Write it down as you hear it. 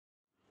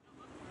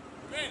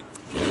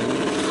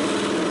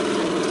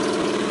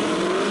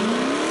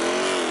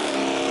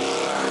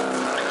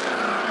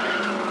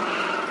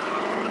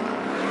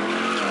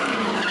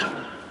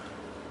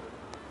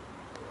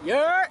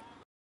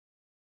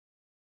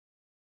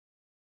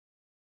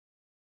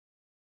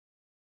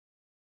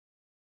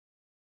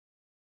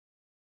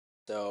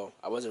So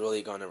I wasn't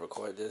really going to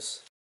record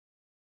this.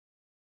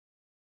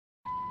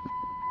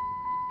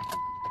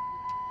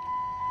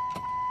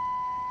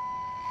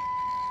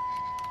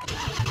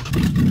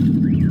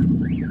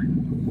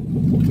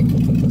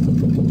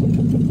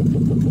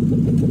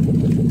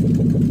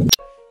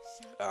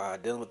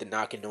 Dealing with the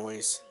knocking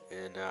noise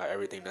and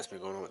everything that's been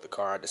going on with the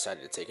car, I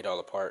decided to take it all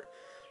apart.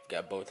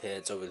 Got both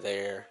heads over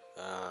there.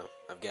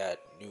 I've got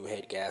new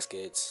head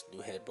gaskets,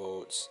 new head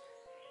bolts.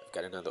 I've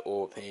got another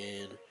oil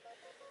pan.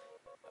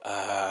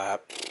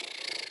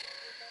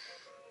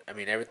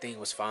 Everything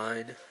was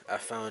fine. I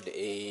found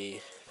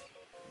this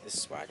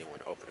is why I didn't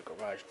want to open the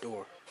garage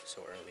door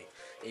so early.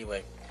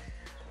 Anyway,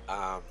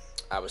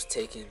 I was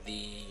taking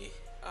the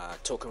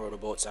token rotor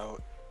bolts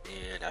out,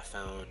 and I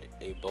found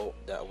a bolt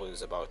that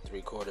was about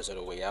 3/4 of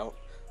the way out.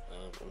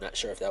 I'm not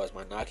sure if that was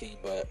my knocking,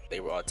 but they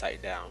were all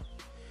tightened down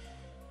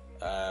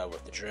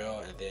with the drill,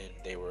 and then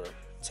they were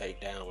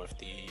tightened down with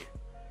the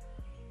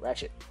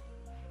ratchet.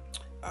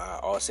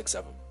 All 6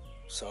 of them.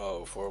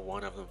 So for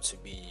one of them to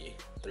be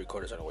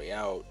 3/4 of the way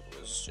out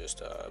was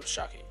just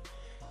shocking.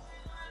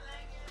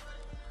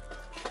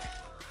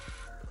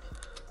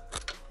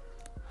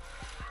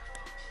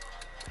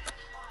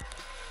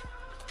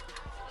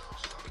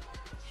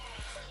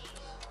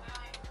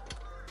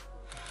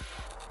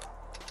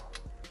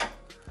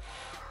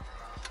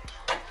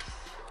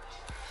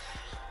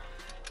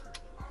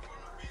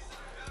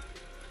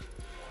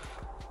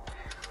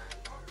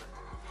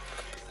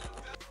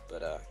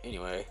 But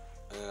anyway,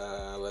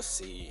 let's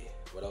see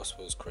what else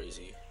was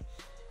crazy.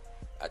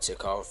 I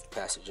took off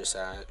passenger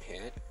side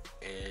head,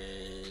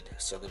 and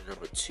cylinder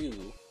number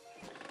 2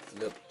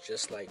 looked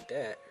just like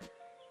that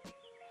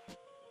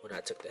when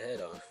I took the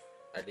head off.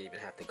 I didn't even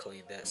have to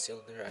clean that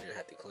cylinder. I didn't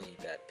have to clean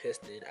that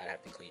piston. I didn't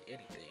have to clean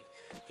anything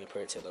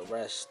compared to the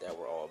rest that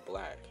were all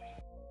black.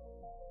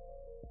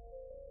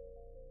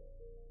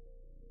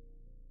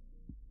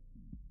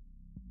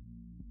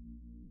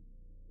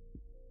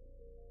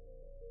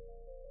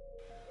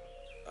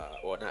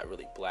 Well, not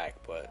really black,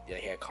 but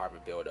they had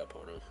carbon buildup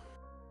on them.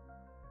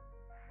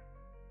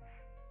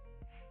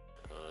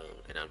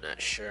 And I'm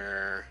not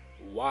sure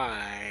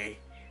why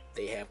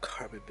they have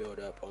carbon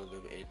buildup on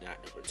them and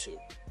not number 2.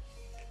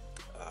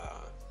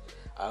 I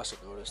also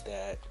noticed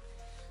that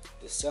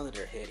the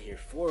cylinder head here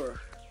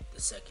for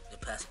the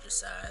passenger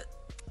side,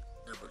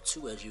 number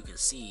 2, as you can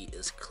see,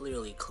 is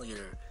clearly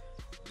cleaner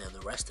than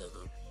the rest of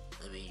them.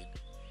 I mean,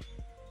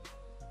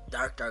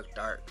 dark, and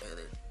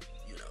then,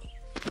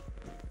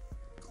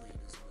 clean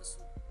as a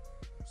whistle.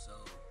 So,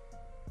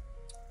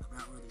 I'm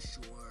not really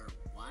sure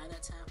why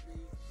that's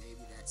happening.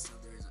 Maybe that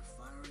cylinder isn't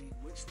firing,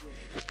 which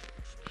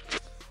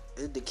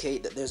would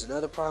indicate that there's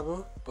another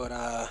problem. But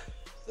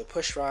the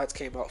push rods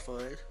came out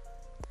fine.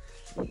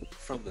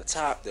 From the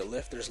top, the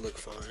lifters look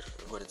fine.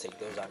 I'm going to take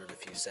those out in a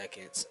few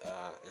seconds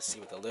and see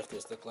what the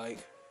lifters look like.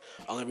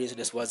 Only reason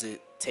this wasn't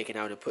taken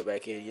out and put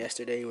back in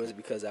yesterday was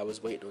because I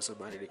was waiting on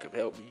somebody to come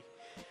help me.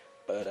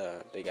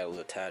 But they got a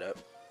little tied up.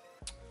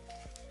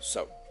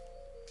 So,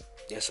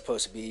 they're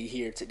supposed to be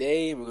here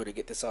today. We're going to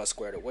get this all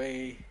squared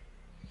away.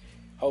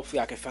 Hopefully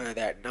I can find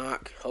that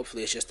knock.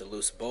 Hopefully it's just a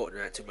loose bolt and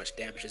not too much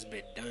damage has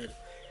been done.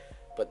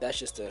 But that's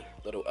just a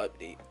little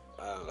update.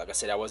 Like I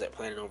said, I wasn't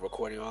planning on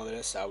recording all of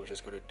this. I was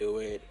just going to do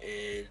it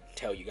and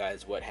tell you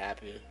guys what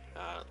happened.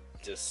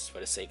 Just for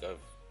the sake of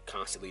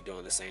constantly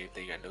doing the same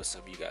thing. I know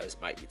some of you guys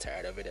might be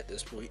tired of it at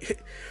this point.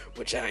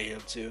 Which I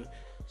am too.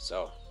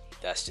 So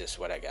that's just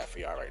what I got for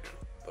y'all right now.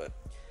 But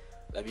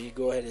let me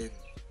go ahead and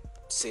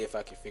see if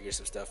I can figure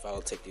some stuff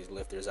out. Take these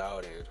lifters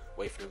out and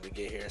wait for them to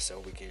get here so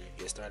we can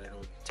get started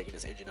on taking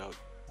this engine out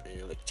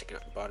and checking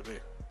out the bottom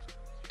end.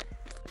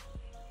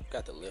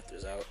 Got the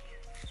lifters out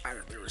out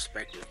of their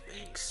respective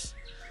banks.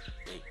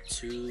 Bank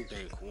 2,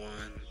 bank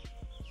 1.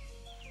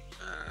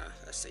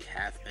 Let's say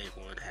half bank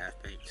 1,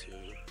 half bank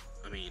 2.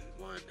 I mean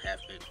 1, half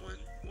bank 1,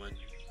 1,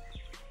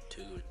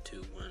 2, and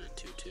 2, 1, and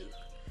 2, 2.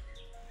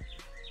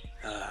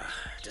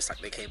 Just like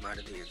they came out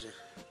of the engine.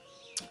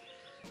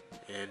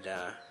 And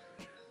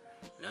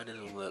none of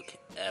them look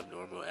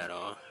abnormal at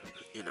all,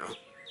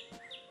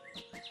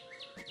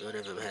 None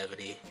of them have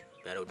any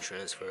metal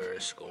transfer,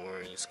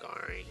 scarring,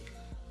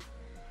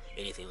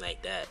 anything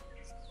like that.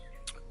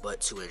 But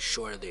to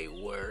ensure they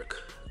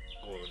work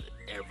on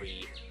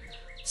every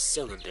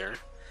cylinder,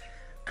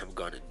 I'm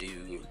gonna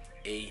do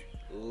a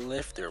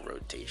lifter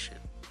rotation.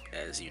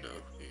 As you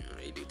know,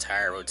 they do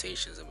tire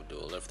rotations. I'm gonna do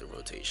a lifter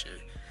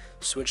rotation,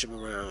 switch them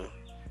around,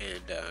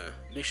 and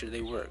make sure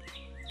they work.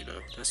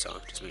 That's all.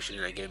 Just make sure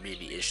they're not giving me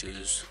any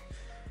issues,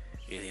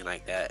 anything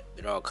like that.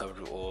 They're all covered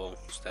in oil,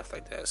 stuff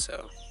like that.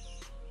 So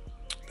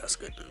that's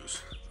good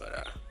news.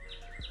 But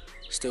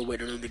still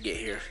waiting on them to get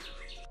here.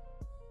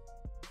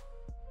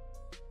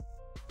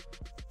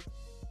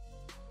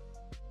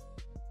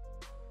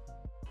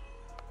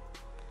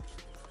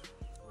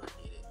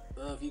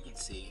 Well, if you can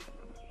see,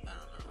 I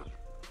don't know.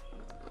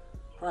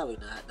 Probably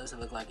not. Doesn't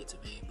look like it to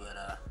me.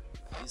 But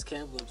these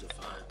cam loops are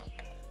fine.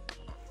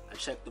 I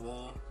checked them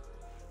all.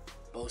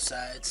 Both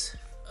sides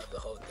of the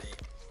whole thing.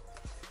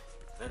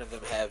 None of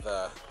them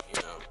have,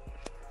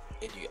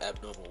 any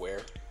abnormal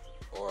wear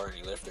or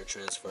any lifter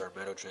transfer,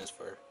 metal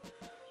transfer.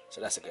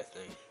 So that's a good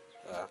thing.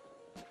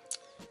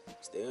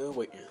 Still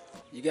waiting.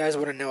 You guys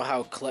want to know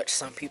how clutch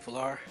some people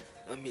are?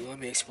 Let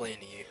me explain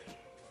to you.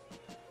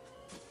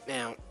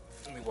 Now,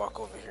 let me walk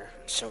over here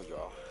and show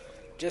y'all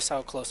just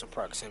how close in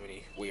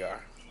proximity we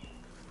are.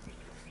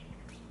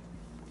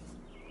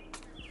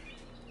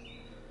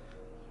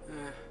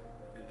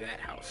 That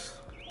house.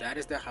 That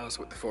is the house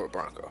with the Ford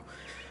Bronco,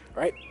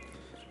 right?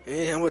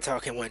 And we're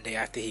talking one day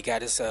after he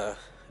got his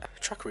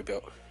truck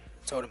rebuilt.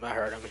 Told him I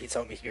heard him, and he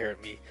told me he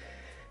heard me.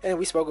 And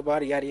we spoke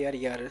about it, yada yada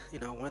yada. You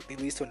know, one thing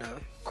leads to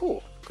another.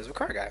 Cool, because we're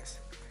car guys.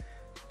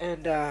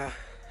 And the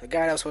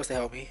guy that was supposed to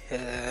help me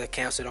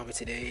canceled on me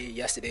today,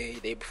 yesterday,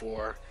 day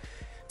before.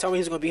 Told me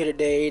he was gonna be here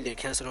today, then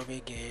canceled on me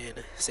again.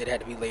 Said it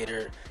had to be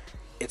later.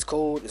 It's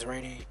cold, it's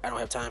raining. I don't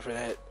have time for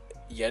that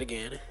yet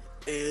again.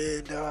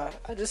 And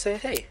I just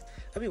said, hey,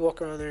 let me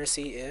walk around there and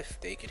see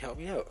if they can help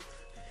me out.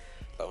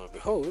 Lo and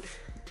behold,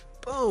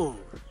 boom,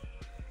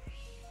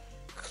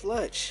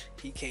 clutch.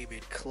 He came in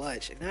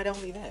clutch, and not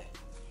only that,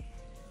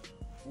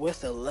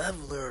 with a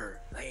leveler.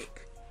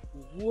 Like,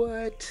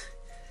 what?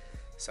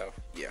 So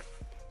yeah,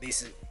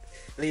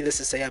 needless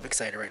to say, I'm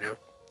excited right now.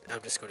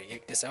 I'm just gonna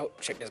yank this out,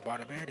 check this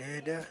bottom end,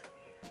 and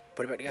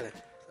put it back together.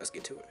 Let's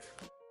get to it.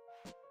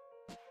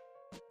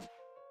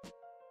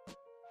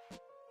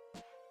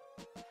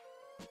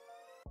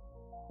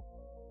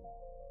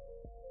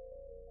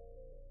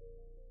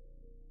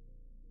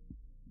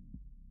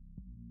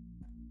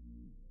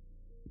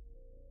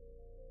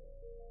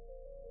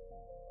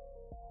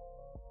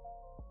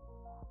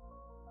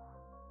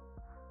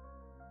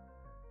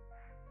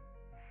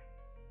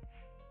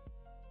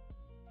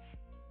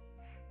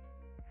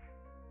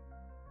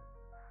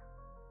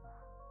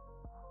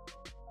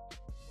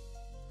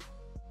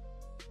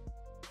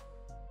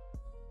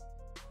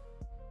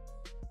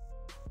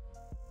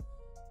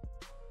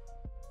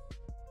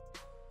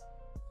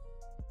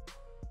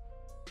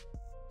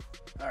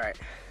 Alright,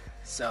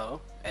 so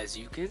as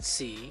you can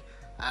see,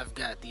 I've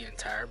got the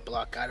entire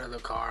block out of the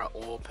car,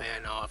 oil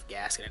pan off,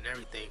 gasket and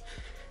everything,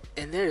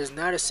 and there is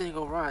not a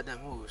single rod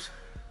that moves.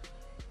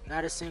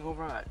 Not a single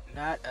rod.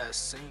 Not a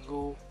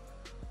single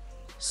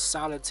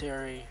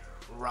solitary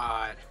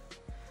rod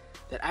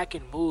that I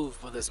can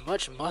move with as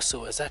much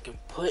muscle as I can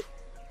put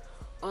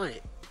on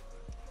it.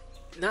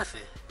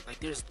 Nothing. Like,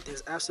 there's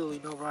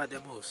absolutely no rod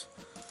that moves.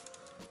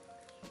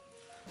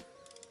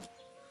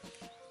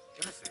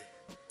 Nothing.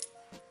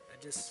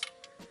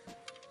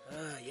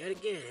 Yet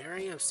again, here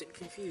I am sitting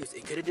confused.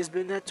 It could have just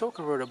been that tow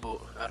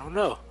convertible. I don't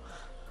know.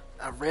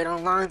 I read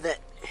online that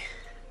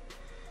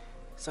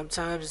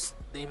sometimes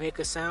they make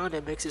a sound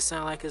that makes it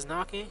sound like it's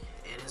knocking,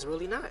 and it's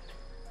really not.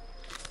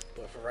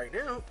 But for right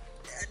now,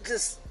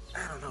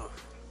 I don't know.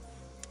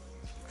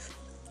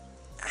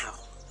 Ow.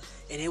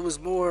 And it was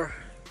more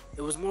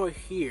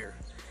here.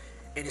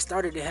 And it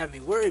started to have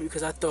me worried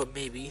because I thought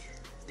maybe,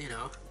 you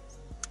know,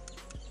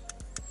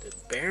 the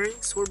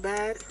bearings were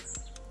bad.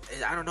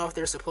 I don't know if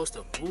they're supposed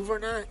to move or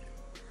not.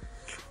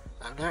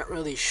 I'm not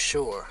really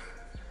sure.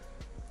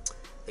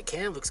 The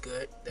cam looks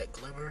good. That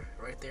glimmer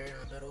right there in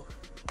the middle.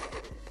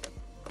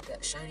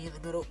 That shiny in the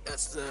middle.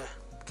 That's the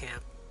cam.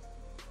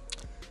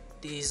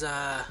 These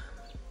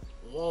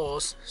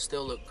walls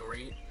still look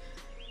great.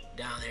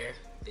 Down there,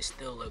 they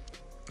still look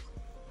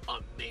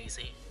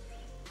amazing.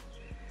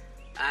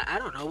 I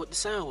don't know what the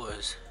sound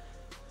was.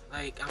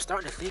 Like, I'm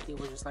starting to think it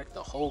was just like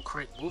the whole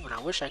crank moving.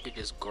 I wish I could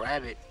just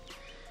grab it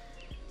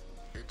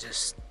and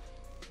just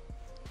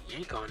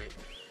yank on it,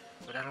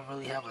 but I don't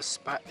really have a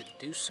spot to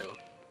do so.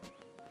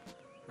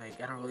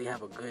 Like, I don't really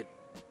have a good...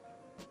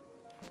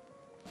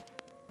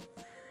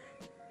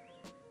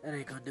 That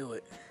ain't gonna do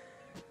it.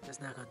 That's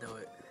not gonna do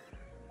it.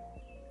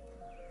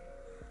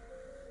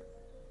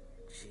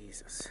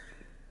 Jesus.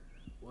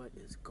 What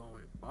is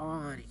going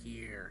on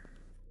here?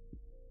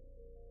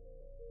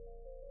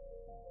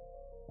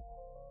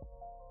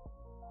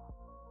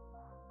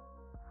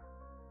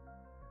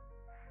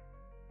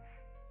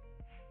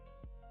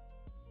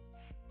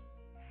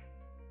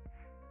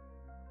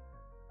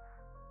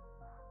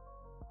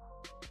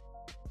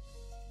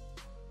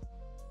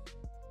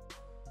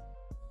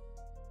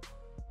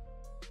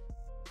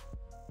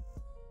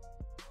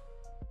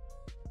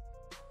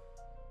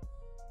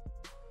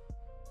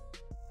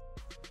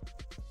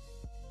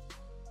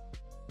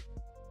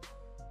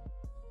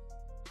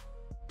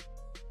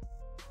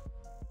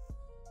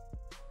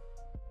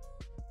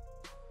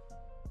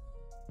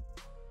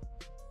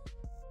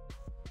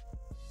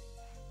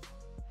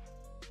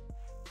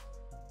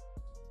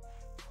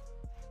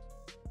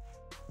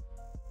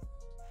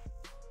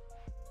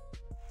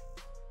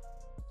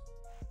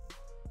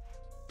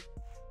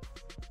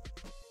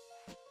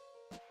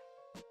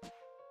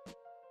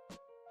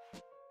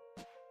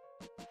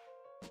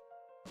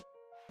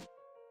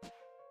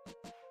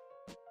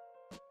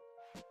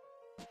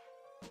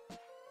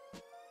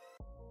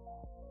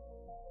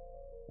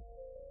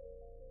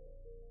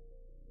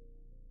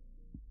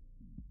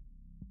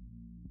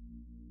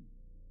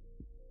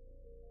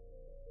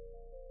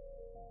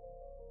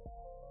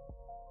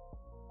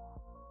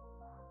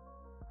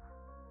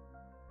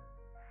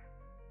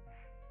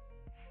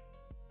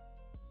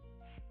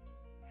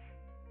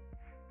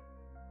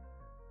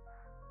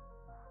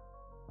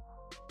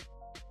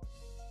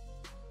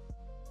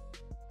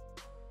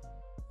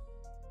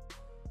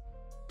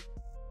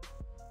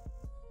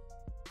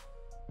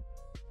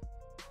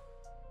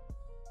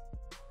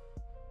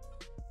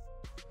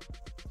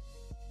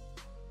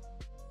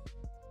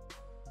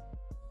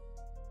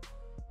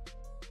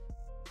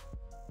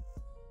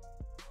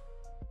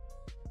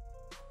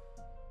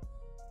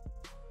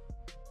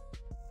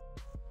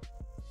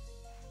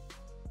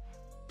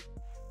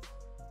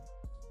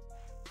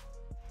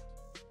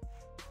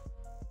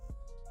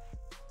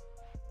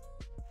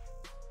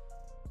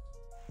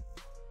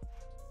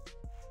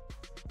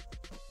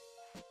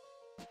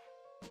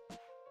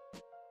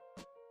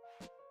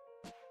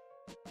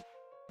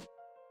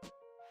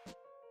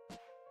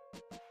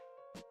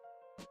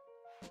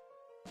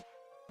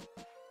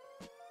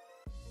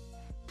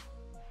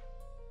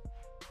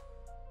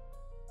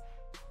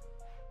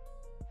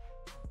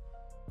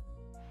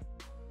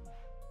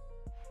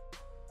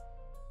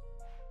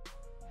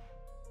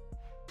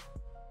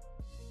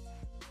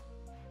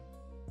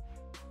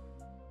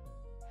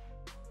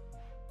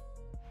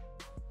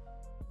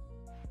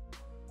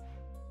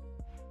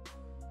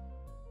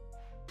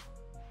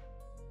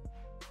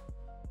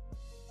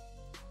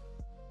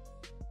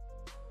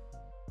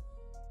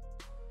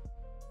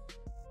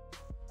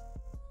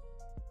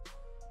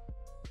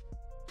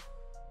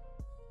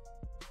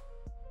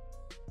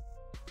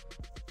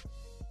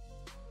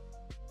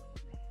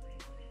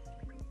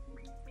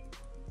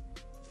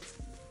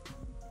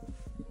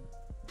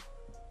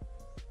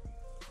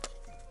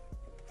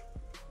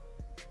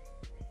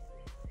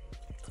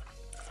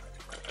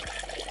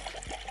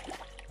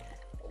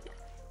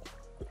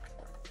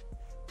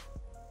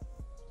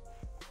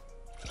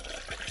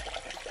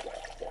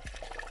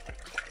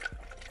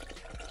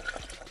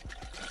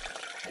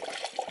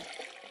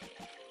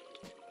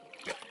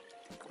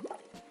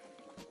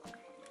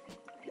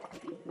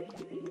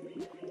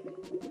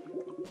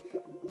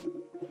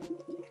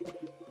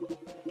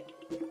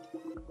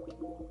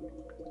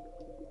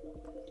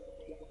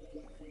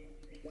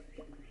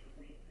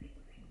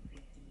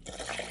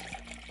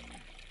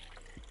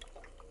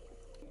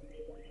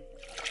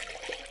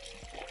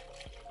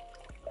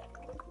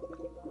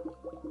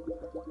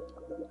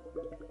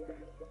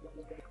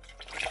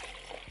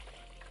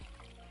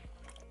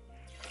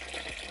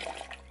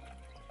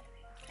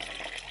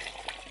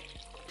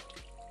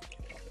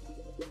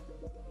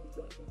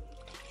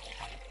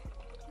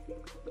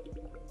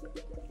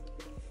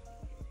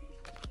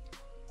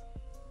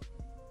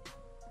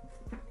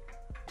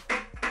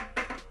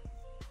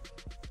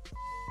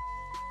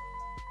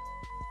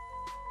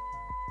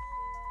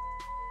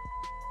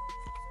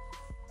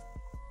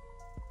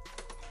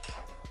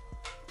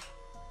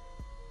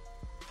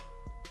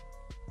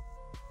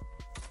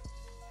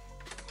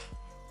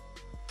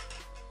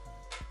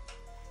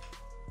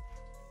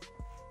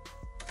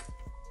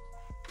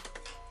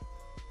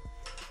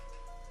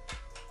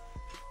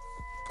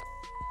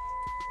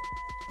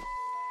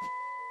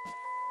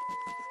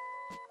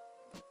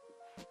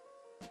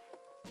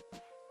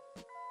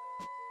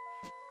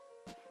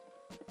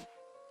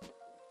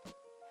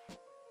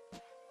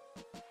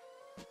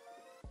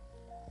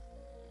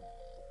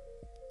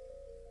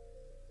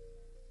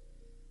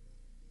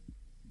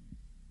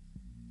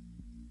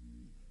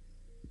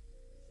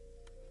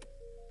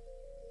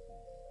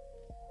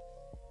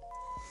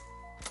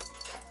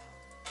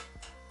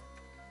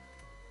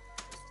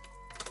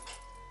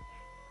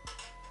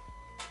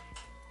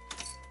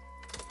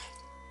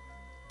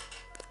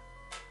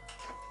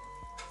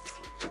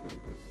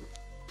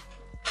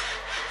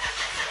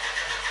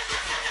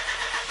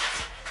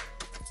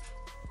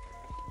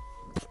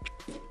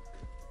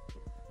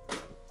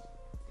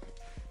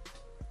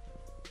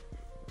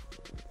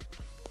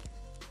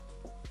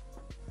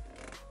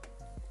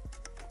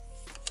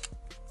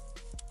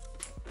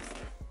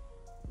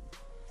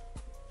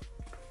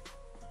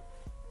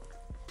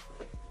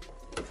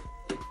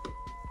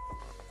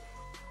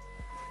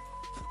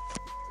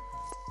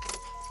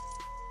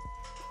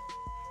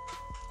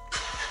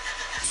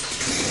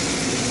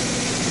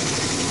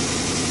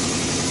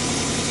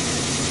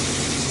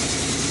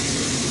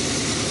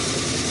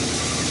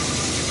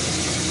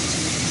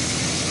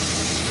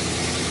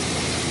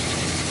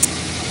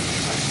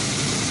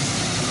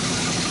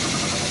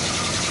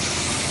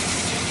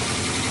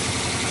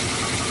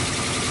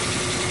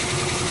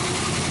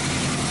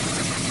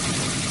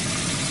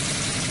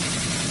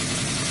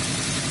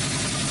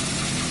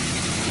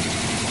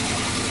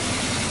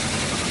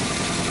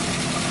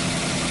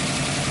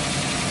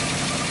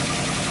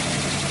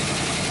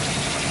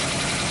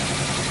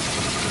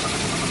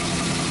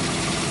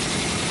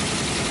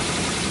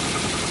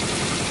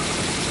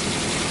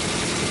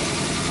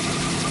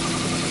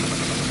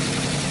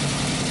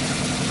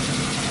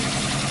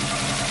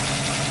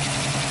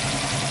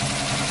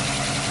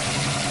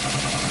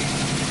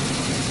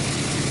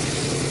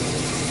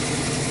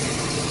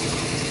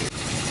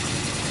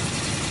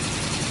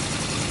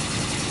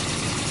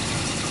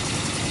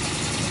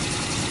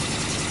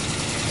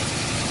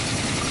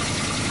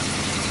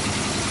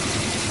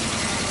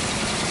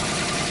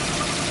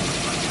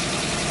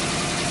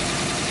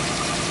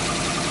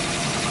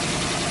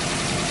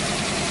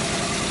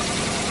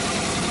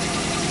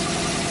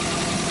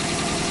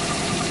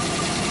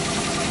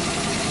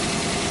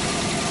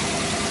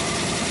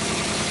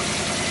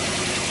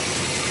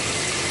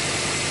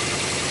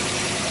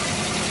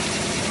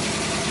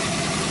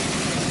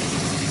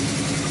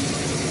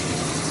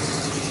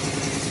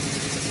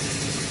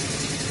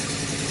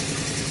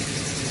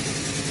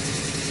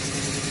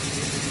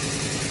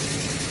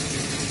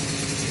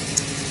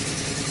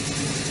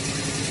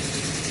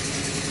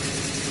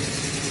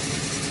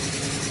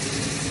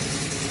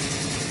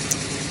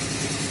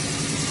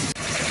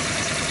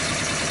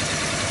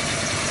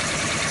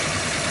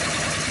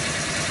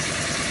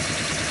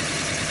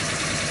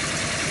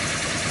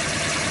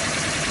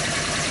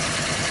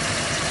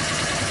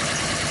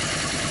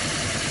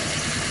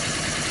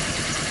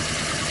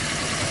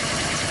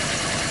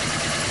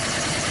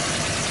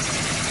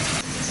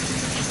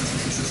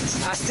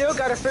 still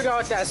got to figure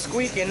out that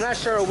squeaking. Not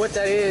sure what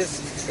that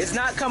is. It's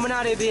not coming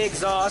out of the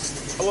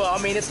exhaust. Well,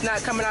 I mean, it's not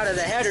coming out of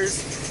the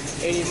headers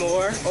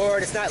anymore, or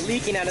it's not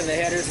leaking out of the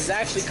headers. It's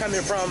actually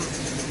coming from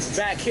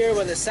back here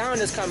where the sound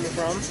is coming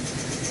from.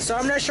 So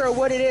I'm not sure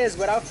what it is,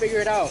 but I'll figure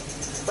it out.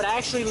 But I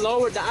actually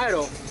lowered the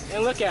idle,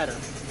 and look at her.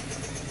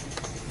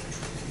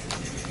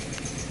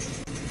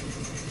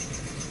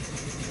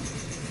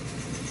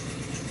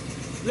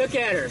 Look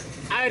at her,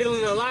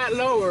 idling a lot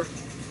lower.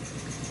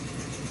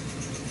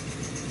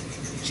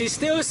 She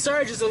still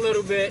surges a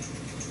little bit,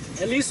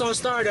 at least on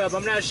startup.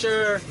 I'm not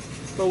sure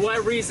for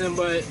what reason,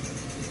 but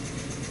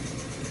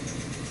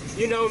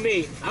you know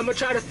me. I'm gonna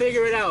try to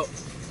figure it out.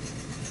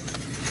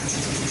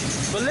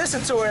 But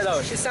listen to her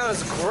though, she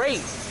sounds great.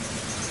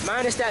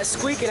 Minus that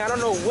squeaking, I don't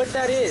know what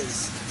that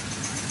is.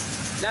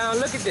 Now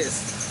look at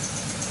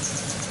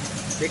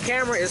this. The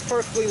camera is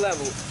perfectly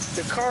level.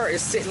 The car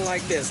is sitting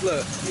like this.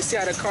 Look, you see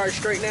how the car is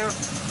straight now?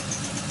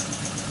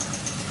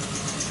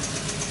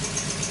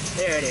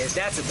 There it is,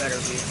 that's a better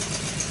view.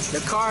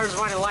 The car is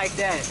running like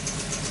that.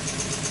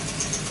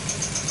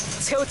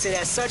 Tilted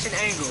at such an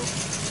angle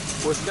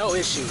with no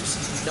issues.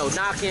 No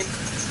knocking,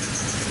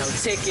 no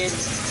ticking.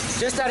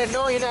 Just that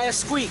annoying ass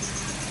squeak.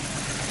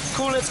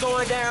 Coolant's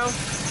going down.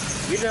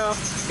 You know,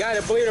 got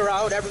a bleeder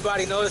out.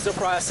 Everybody knows the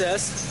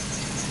process.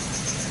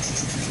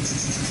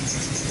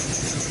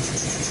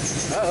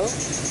 Uh-oh.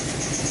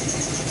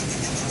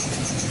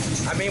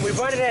 I mean, we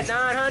run it at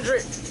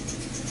 900.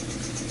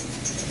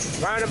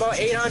 Around about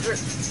 800.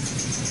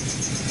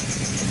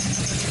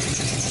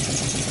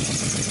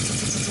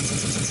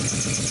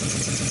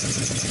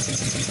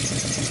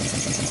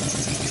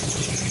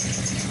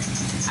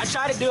 I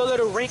try to do a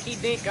little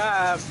rinky-dink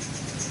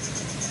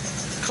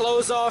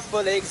close off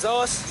for the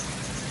exhaust.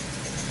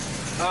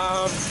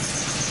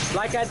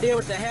 Like I did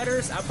with the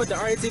headers, I put the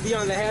RTV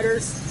on the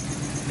headers,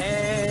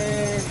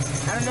 and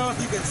I don't know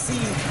if you can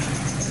see.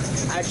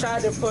 I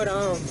tried to put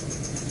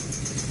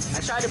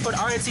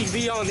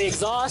RTV on the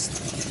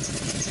exhaust.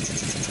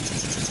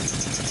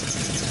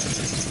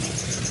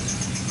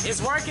 It's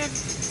working.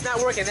 It's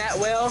not working that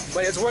well,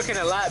 but it's working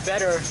a lot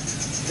better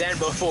than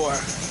before.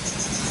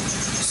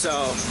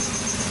 So,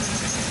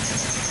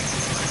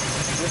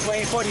 just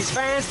waiting for these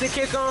fans to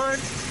kick on.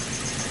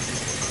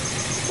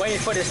 Waiting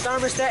for this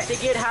thermostat to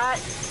get hot.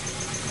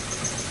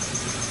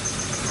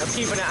 I'm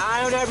keeping an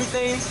eye on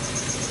everything.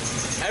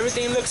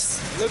 Everything looks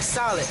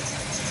solid.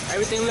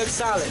 Everything looks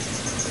solid.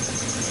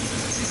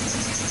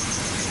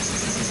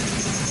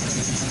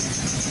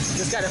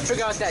 Just gotta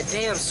figure out that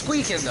damn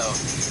squeaking though.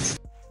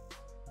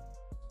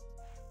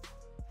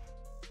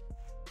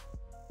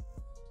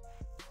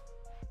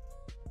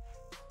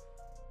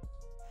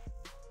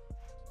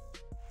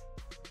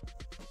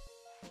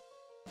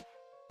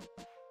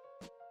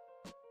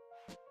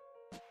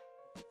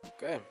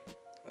 Okay,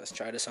 let's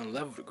try this on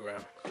level to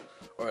ground,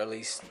 or at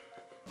least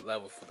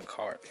level for the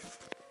car.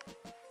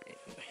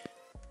 Anyway.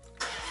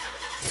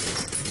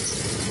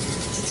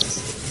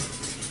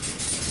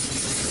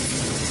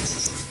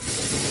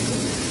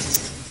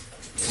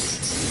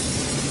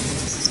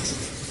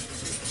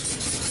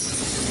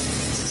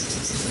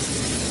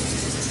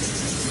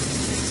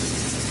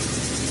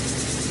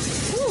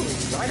 Woo,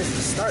 why does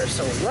it start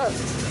so rough?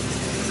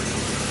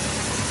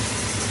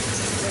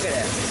 Look at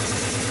that.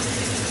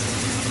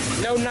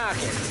 No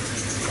knocking.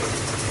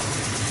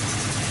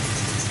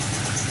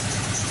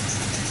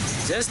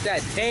 Just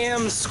that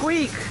damn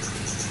squeak.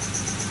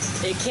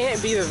 It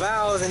can't be the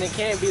valves and it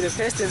can't be the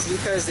pistons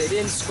because it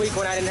didn't squeak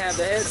when I didn't have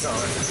the heads on.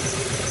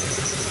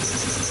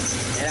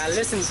 And I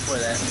listened for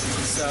that.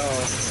 So,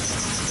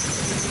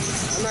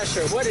 I'm not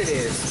sure what it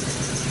is.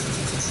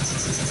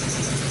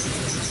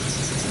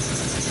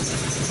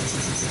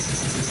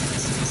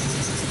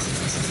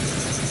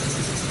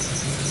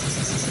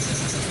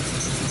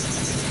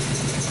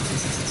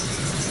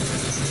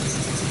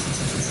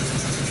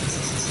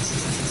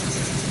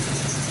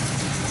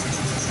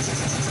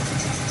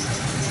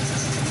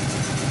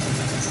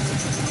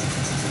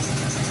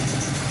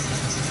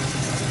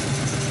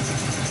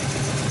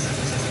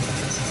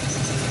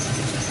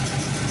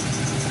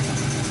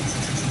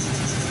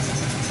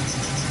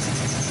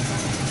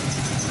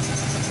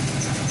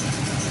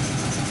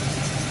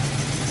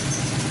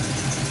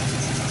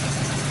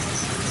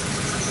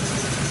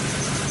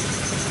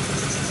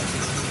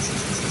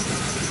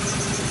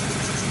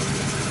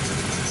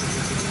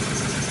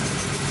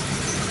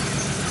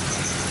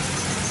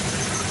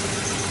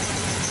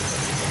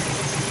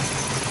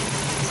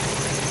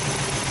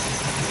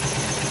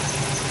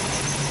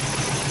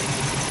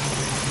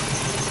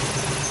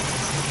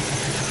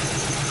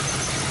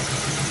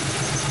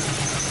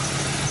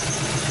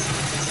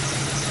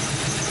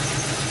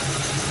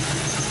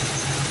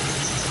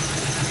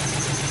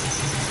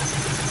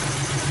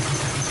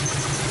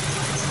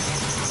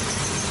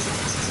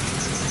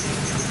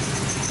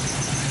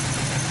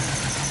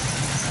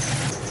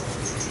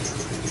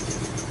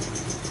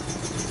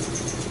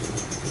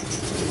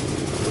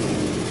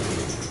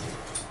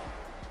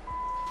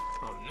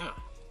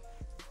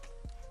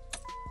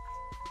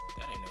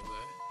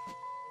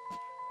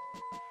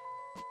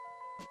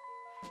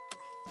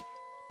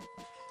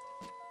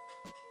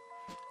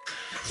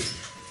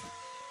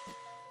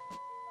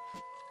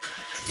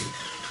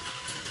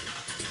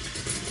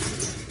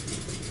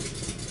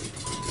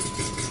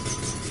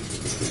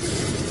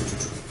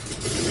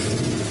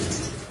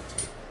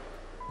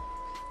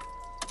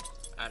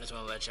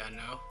 let y'all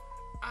know,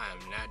 I am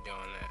not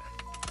doing that.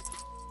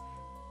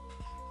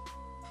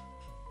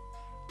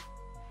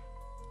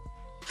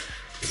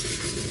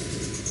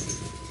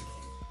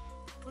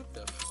 What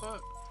the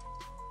fuck?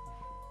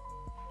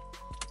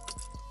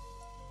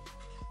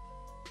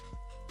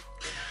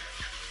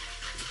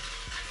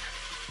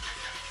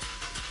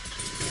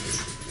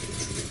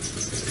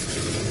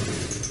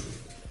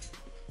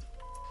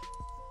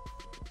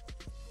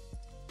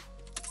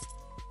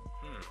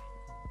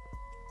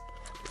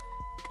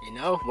 You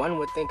know, one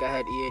would think I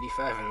had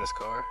E85 in this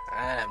car.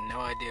 I have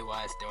no idea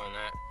why it's doing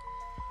that.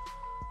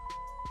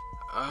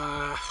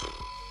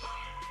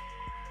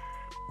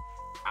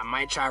 I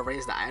might try to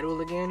raise the idle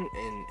again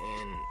and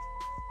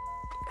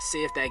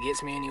see if that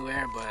gets me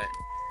anywhere, but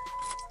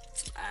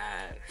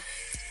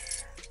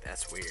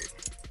that's weird.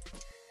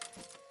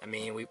 I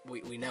mean,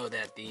 we know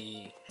that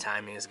the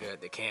timing is good.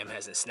 The cam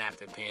hasn't snapped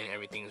the pin.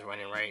 Everything's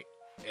running right,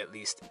 at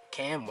least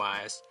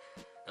cam-wise.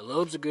 The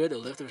lobes are good. The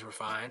lifters were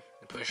fine.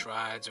 The push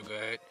rods are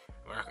good.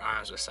 Work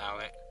arms were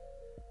solid.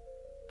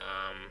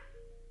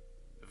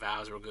 The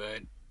valves were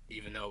good,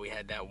 even though we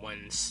had that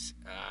one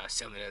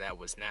cylinder that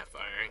was not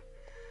firing.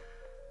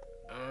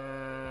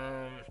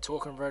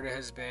 Torque converter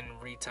has been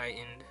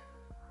retightened.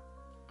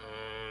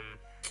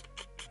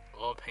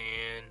 Oil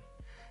pan.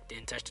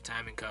 Didn't touch the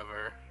timing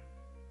cover.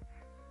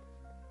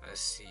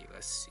 Let's see.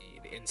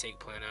 The intake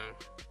plenum.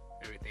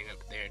 Everything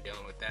up there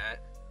dealing with that.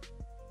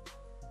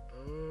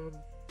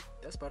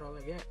 That's about all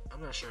I got.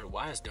 I'm not sure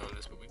why it's doing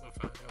this, but we're gonna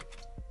find out.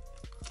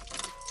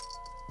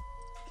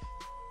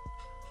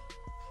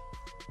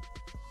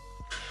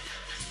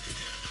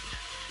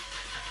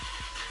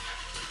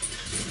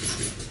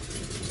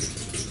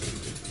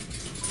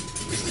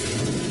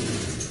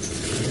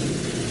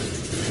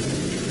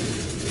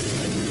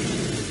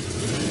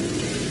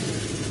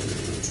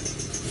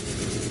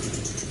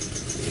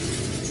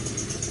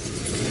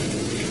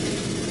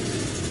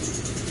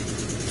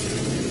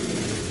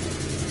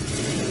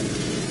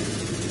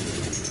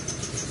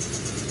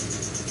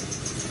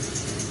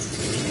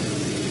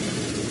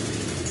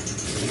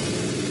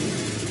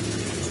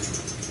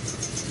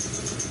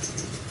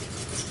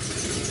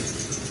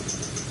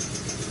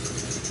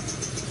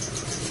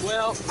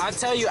 Well, I'll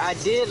tell you, I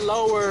did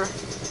lower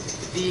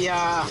the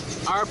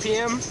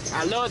RPM.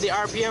 I lowered the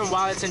RPM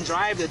while it's in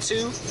drive to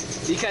 2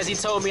 because he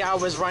told me I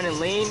was running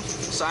lean,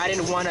 so I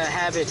didn't want to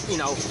have it, you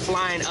know,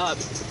 flying up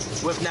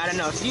with not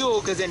enough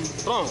fuel, because then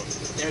boom,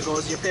 there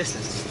goes your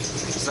pistons.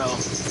 So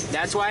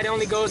that's why it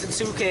only goes to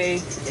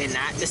 2K and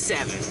not to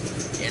 7.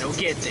 It'll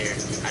get there.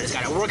 I just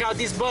gotta work out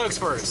these bugs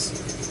first.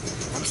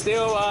 I'm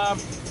still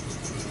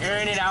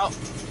airing it out.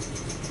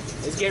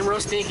 It's getting real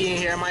stinky in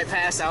here. I might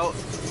pass out.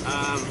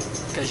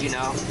 Because, you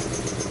know,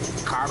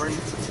 carbon.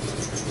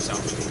 So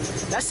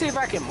let's see if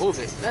I can move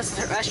it. Let's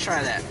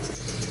try that.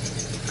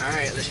 All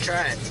right, let's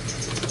try it.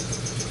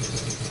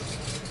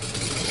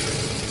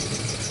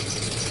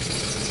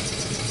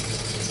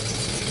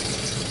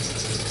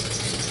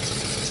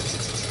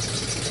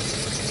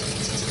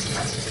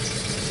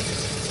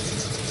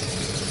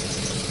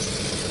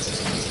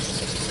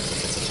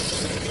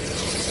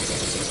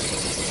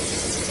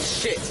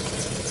 Shit.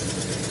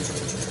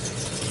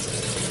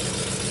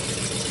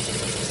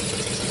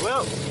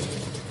 Well,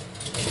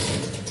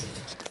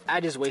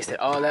 I just wasted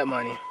all that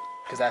money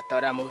because I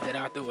thought I moved it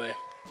out the way.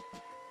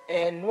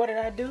 And what did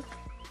I do?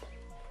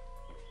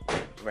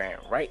 Ran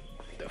right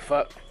the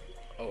fuck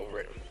over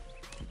it.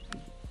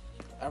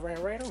 I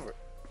ran right over it.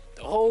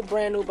 The whole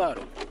brand new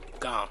bottle,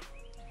 gone.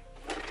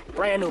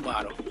 Brand new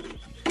bottle.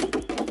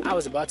 I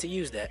was about to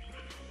use that.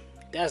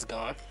 That's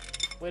gone.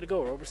 Way to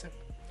go, Robertson.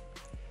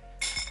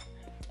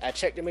 I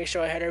checked to make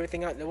sure I had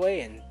everything out the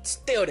way and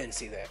still didn't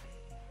see that.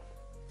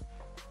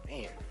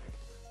 Man,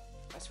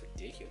 that's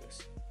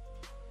ridiculous.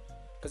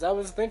 Because I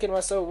was thinking to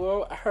myself,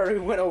 well, I heard we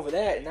went over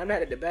that and I'm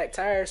not at the back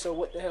tire, so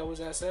what the hell was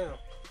that sound?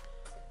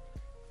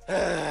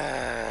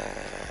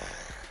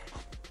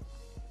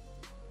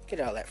 Get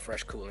all that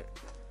fresh coolant.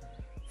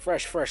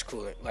 Fresh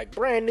coolant. Like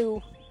brand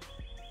new.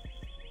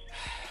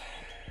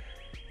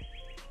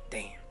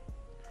 Damn.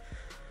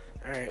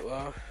 Alright,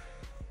 well,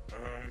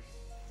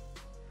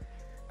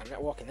 I'm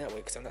not walking that way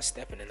because I'm not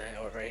stepping in that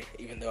already,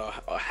 even though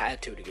I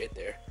had to get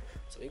there.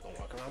 So we're gonna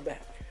walk around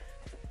back.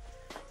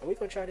 And we're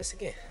gonna try this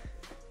again.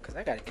 Cause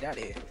I gotta get out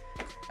of here.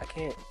 I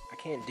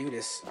can't do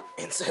this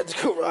inside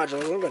the garage.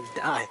 I'm gonna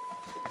die.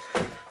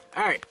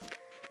 Alright.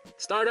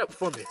 Start up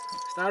for me.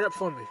 Start up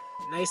for me.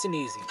 Nice and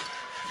easy.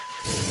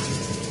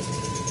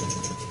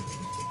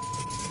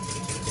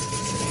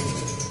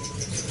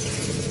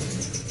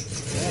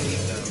 There you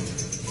go.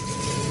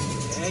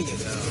 There you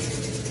go.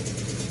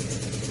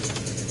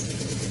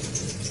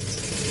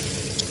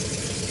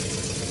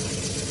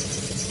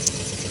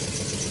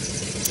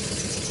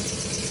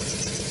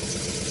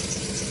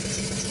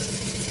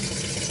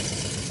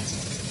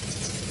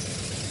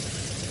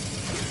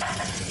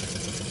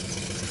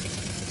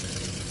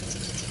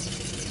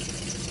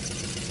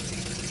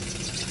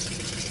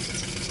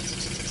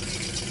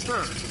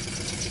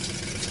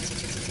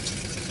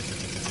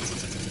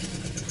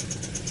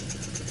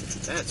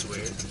 That's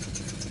weird.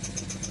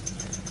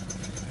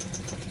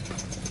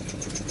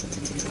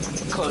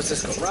 Close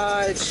this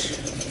garage.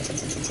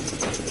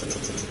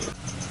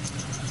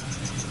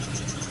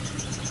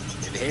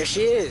 And here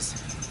she is,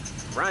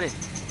 running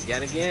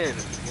yet again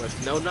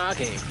with no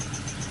knocking.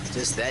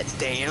 Just that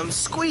damn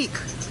squeak.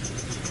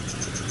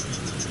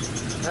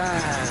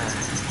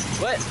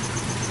 What?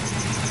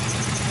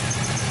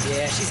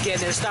 Yeah, she's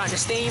getting there, starting to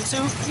steam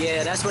too.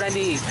 Yeah, that's what I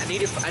need. I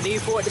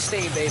need for it to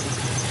steam, baby.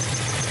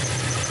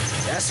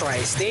 That's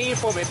right, steam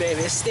for me,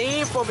 baby.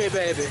 Steam for me,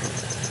 baby.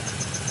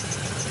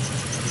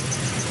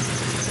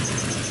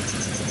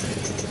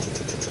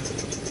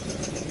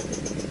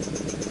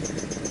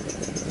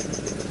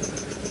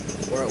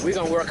 We're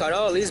gonna work out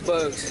all these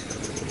bugs.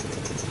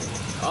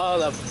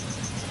 All of them.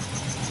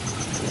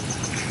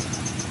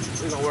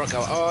 We're gonna work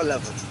out all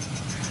of them.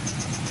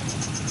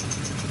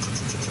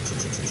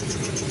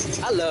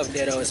 I love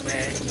Nittos,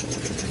 man.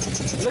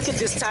 Look at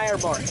this tire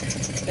mark.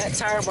 That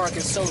tire mark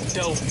is so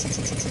dope.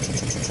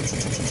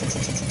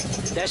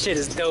 That shit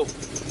is dope.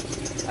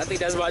 I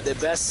think that's about the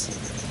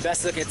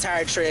best looking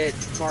tire tread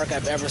mark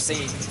I've ever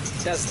seen.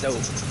 That's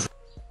dope.